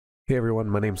Hey everyone,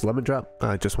 my name's Lemondrop.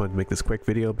 I just wanted to make this quick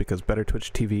video because Better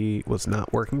Twitch TV was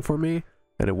not working for me,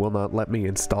 and it will not let me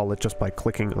install it just by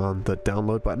clicking on the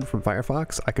download button from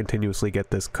Firefox. I continuously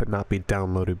get this could not be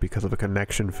downloaded because of a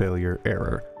connection failure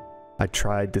error. I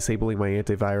tried disabling my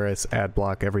antivirus, ad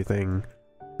block, everything,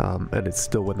 and it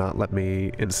still would not let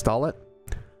me install it.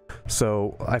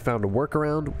 So I found a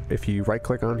workaround. If you right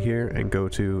click on here and go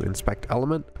to inspect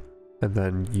element, and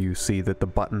then you see that the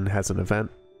button has an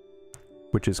event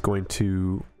which is going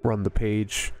to run the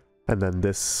page, and then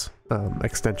this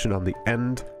extension on the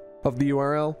end of the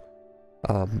URL,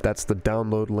 that's the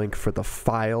download link for the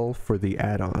file for the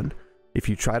add-on. If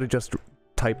you try to just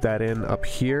type that in up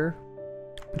here,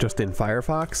 just in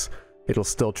Firefox, it'll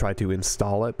still try to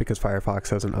install it because Firefox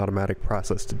has an automatic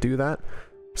process to do that.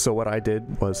 So what I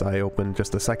did was I opened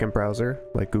just a second browser,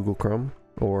 like Google Chrome,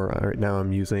 or right now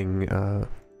I'm using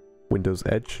Windows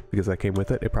Edge because that came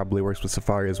with it. It probably works with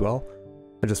Safari as well.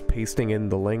 I'm just pasting in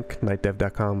the link,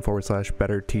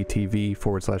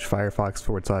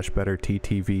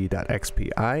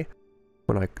 nightdev.com/betterttv/firefox/betterttv.xpi.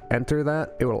 When I enter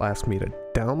that, it will ask me to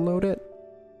download it.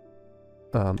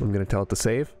 I'm going to tell it to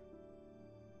save.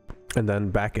 And then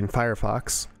back in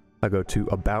Firefox, I go to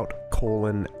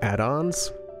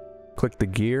about:add-ons, click the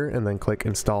gear, and then click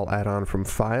install add-on from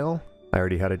file. I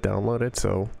already had it downloaded,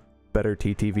 so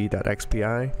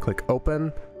betterttv.xpi, click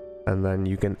open, and then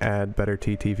you can add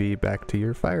BetterTTV back to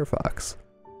your Firefox.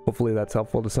 Hopefully that's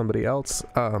helpful to somebody else.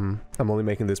 I'm only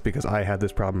making this because I had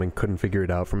this problem and couldn't figure it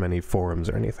out from any forums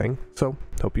or anything. So,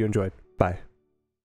 hope you enjoyed. Bye.